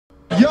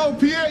Yo,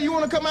 Pierre, you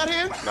wanna come out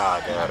here? Nah,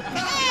 I got it.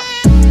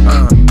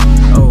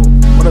 Oh,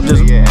 what up,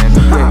 Jizzle? Yeah,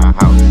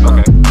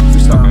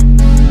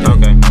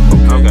 okay.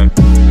 Okay.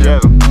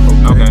 Jizzle.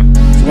 Okay.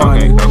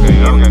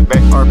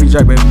 RP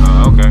Jack, baby.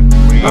 Okay.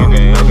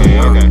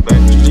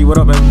 GG, what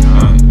up, baby?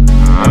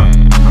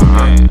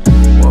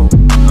 Whoa.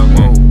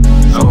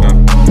 Okay.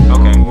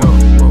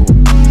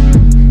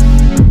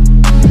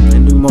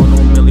 And do more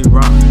don't really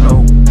rock,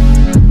 no.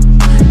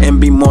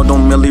 And be more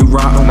don't really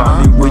rock.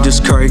 We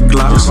just carry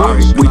glocks.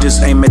 We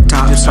just aim at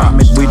tops.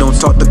 We don't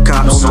talk to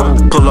cops.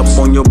 Pull up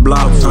on your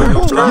block.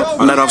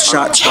 Let off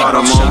shots.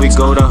 When we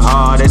go to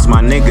hardest,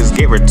 my niggas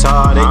get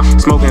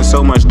retarded. Smoking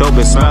so much dope,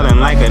 it's smelling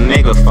like a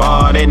nigga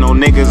farted. No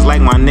niggas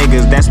like my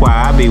niggas, that's why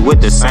I be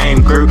with the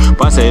same crew.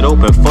 Bust it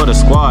open for the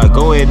squad,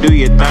 go ahead, do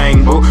your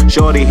thing, boo.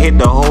 Shorty hit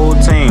the whole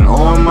team,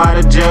 who am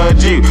I to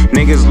judge you?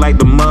 Niggas like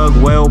the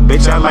mug, well,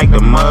 bitch, I like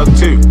the mug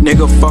too.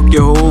 Nigga, fuck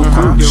your whole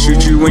crew.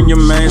 Shoot you and your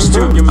mans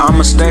too.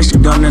 I'ma stash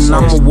your gun and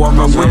I'ma walk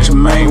up with your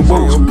main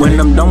boo. When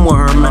I'm done with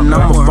her, man,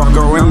 I'ma fuck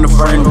her in the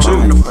friend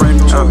too.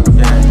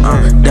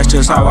 That's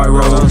just how I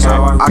roll.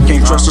 I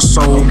can't trust a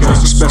soul,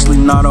 especially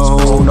not a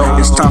hoe.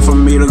 It's time for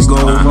me to go.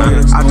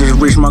 I just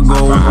reached my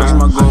goal.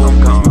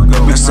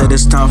 I said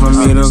it's time for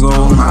me to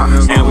go.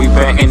 And we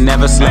back and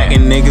never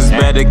slacking. Niggas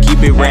better keep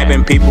it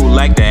rapping. People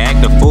like to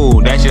act a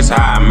fool. That's just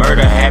how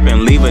murder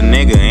happen. Leave a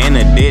nigga in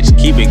a ditch.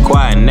 Keep it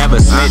quiet, never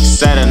snitch.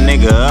 Set a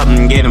nigga up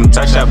and get him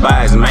touched up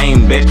by his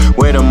main bitch.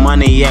 Where the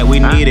money at? We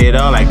need it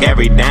all like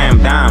every damn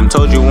dime.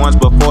 Told you once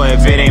before,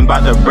 if it ain't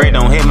about the bread,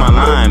 don't hit my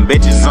line.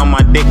 Bitches on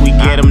my dick, we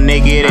get them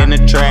naked in the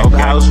trap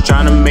house.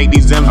 Tryna make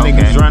these M's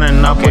niggas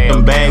running up with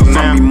them bags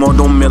now. Be more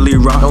don't really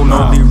rock.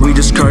 We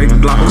just carry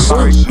blocks.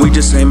 We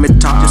just aim at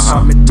tops.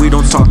 We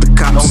don't talk to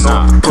cops.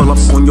 Pull up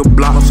on your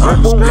block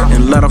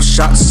and let off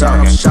shots.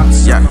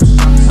 Yeah.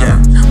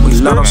 We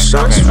let off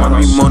shots.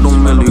 Be more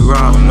don't really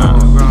rock.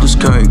 We just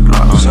carry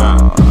blocks.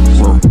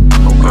 Whoa.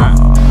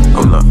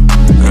 Hold up.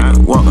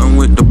 Walking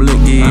with the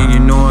blicky, you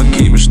know I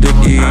keep it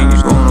sticky.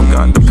 You gonna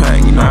got the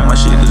pack, you know my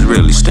shit is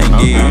really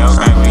stinky.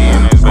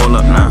 Hold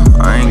up now,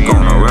 I ain't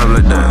gonna rap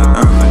like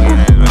that.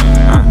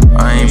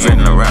 I ain't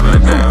finna rap like that.